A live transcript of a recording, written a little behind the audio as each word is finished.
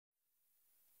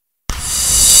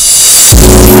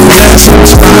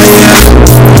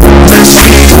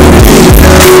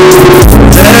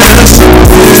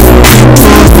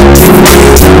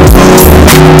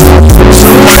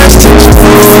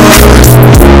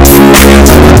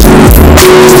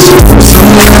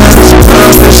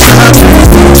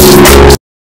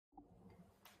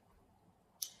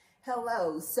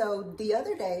Hello. So the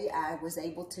other day I was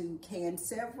able to can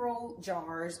several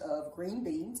jars of green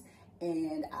beans,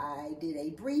 and I did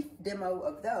a brief demo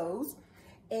of those,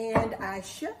 and I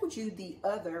showed you the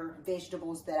other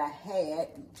vegetables that I had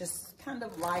just kind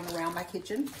of lying around my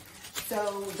kitchen.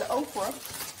 So the okra,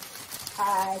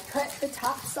 I cut the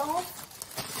tops off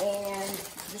and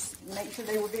just make sure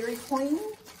they were very clean,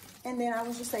 and then I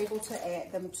was just able to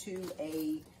add them to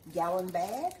a gallon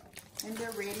bag, and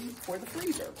they're ready for the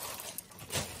freezer.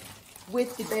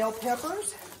 With the bell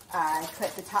peppers, I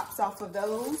cut the tops off of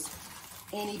those,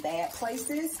 any bad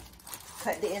places,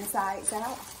 cut the insides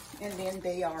out, and then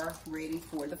they are ready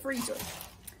for the freezer.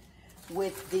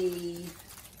 With the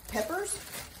peppers,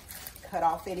 cut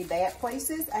off any bad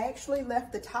places. I actually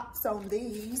left the tops on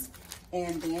these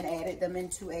and then added them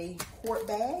into a quart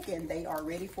bag, and they are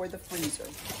ready for the freezer.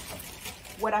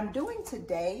 What I'm doing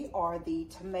today are the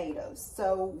tomatoes.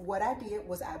 So what I did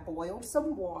was I boiled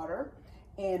some water,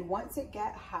 and once it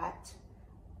got hot,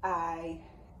 I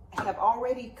have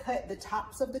already cut the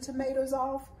tops of the tomatoes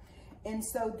off. And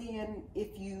so then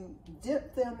if you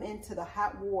dip them into the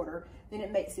hot water, then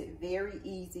it makes it very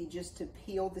easy just to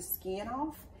peel the skin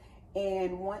off.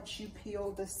 And once you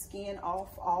peel the skin off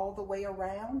all the way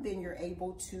around, then you're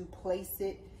able to place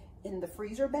it in the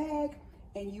freezer bag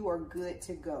and you are good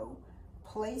to go.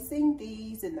 Placing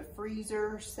these in the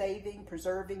freezer,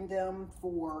 preserving them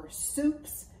for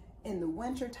soups in the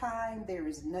winter time, there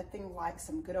is nothing like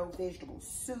some good old vegetable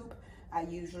soup. I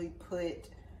usually put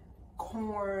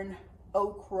corn,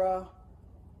 okra,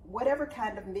 whatever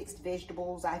kind of mixed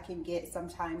vegetables I can get,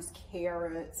 sometimes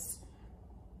carrots,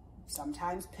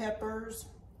 sometimes peppers.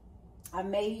 I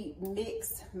may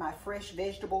mix my fresh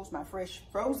vegetables, my fresh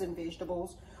frozen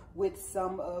vegetables, with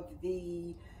some of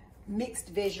the mixed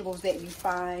vegetables that you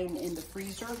find in the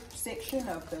freezer section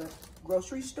of the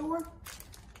grocery store.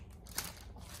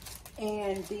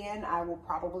 And then I will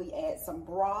probably add some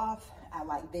broth. I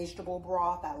like vegetable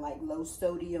broth. I like low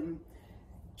sodium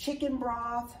chicken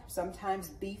broth, sometimes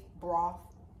beef broth.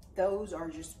 Those are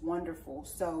just wonderful.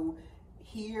 So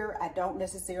here I don't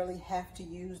necessarily have to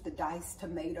use the diced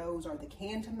tomatoes or the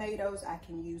canned tomatoes. I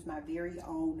can use my very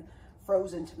own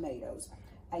frozen tomatoes.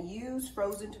 I use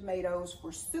frozen tomatoes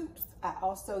for soups. I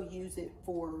also use it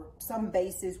for some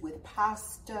bases with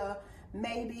pasta,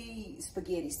 maybe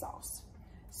spaghetti sauce.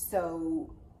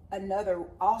 So another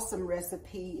awesome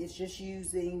recipe is just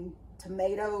using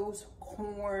tomatoes,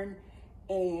 corn,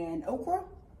 and okra,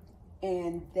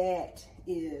 and that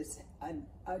is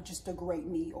just a great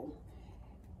meal.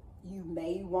 You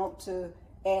may want to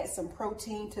add some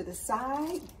protein to the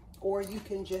side, or you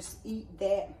can just eat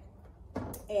that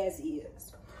as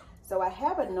is. So I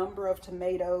have a number of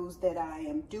tomatoes that I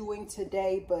am doing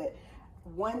today, but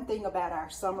one thing about our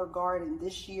summer garden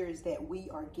this year is that we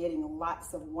are getting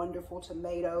lots of wonderful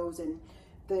tomatoes, and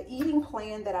the eating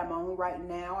plan that I'm on right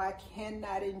now, I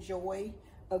cannot enjoy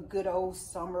a good old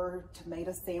summer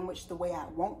tomato sandwich the way I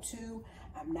want to.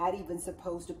 I'm not even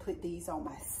supposed to put these on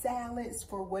my salads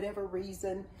for whatever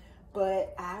reason,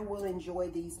 but I will enjoy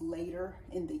these later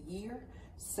in the year.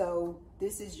 So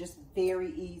this is just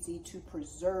very easy to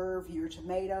preserve your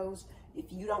tomatoes.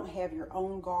 If you don't have your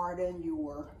own garden,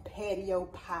 your patio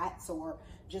pots, or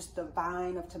just a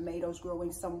vine of tomatoes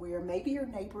growing somewhere, maybe your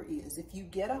neighbor is. If you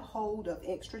get a hold of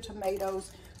extra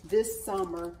tomatoes this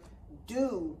summer,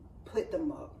 do put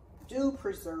them up. Do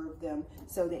preserve them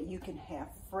so that you can have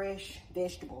fresh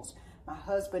vegetables. My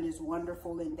husband is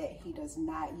wonderful in that he does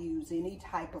not use any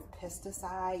type of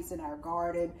pesticides in our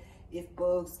garden. If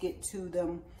bugs get to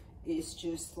them, it's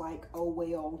just like, oh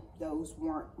well, those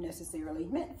weren't necessarily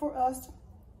meant for us,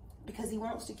 because he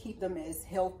wants to keep them as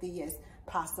healthy as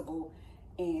possible.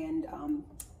 And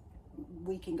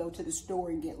we can go to the store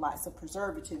and get lots of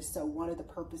preservatives. So one of the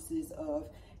purposes of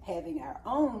having our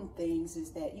own things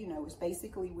is that, you know, it's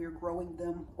basically we're growing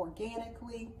them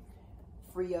organically,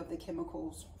 free of the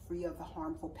chemicals, free of the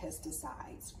harmful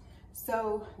pesticides.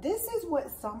 So this is what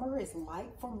summer is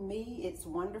like for me. It's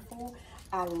wonderful.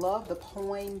 I love the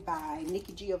poem by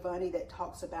Nikki Giovanni that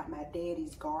talks about my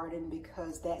daddy's garden,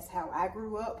 because that's how I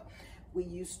grew up. We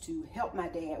used to help my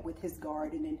dad with his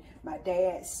garden, and my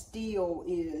dad still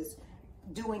is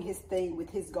doing his thing with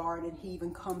his garden. He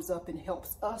even comes up and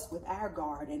helps us with our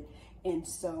garden. And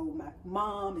so my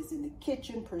mom is in the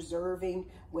kitchen preserving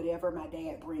whatever my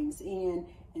dad brings in.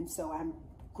 And so I'm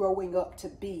growing up to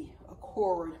be a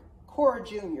Cora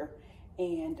Jr.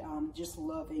 and just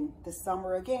loving the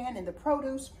summer again and the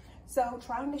produce. So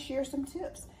trying to share some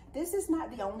tips. this is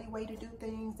not the only way to do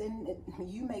things, and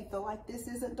you may feel like this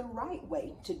isn't the right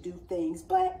way to do things,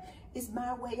 but it's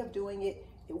my way of doing it.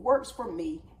 It works for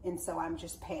me, and so I'm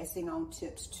just passing on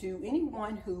tips to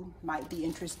anyone who might be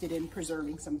interested in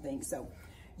preserving some things. So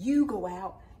you go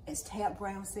out, as Tab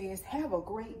Brown says, have a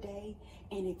great day,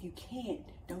 and if you can't,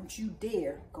 don't you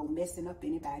dare go messing up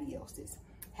anybody else's.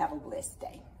 Have a blessed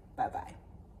day. Bye-bye.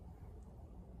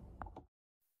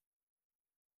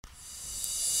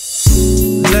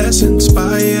 Let's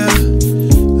inspire,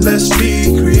 let's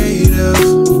be creative,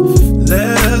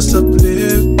 let us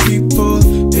uplift people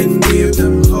and give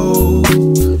them hope.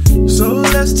 So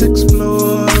let's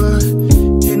explore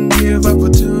and give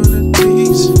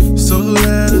opportunities. So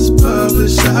let us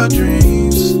publish our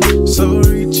dreams. So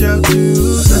reach out to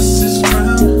us, this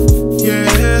crown,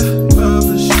 yeah.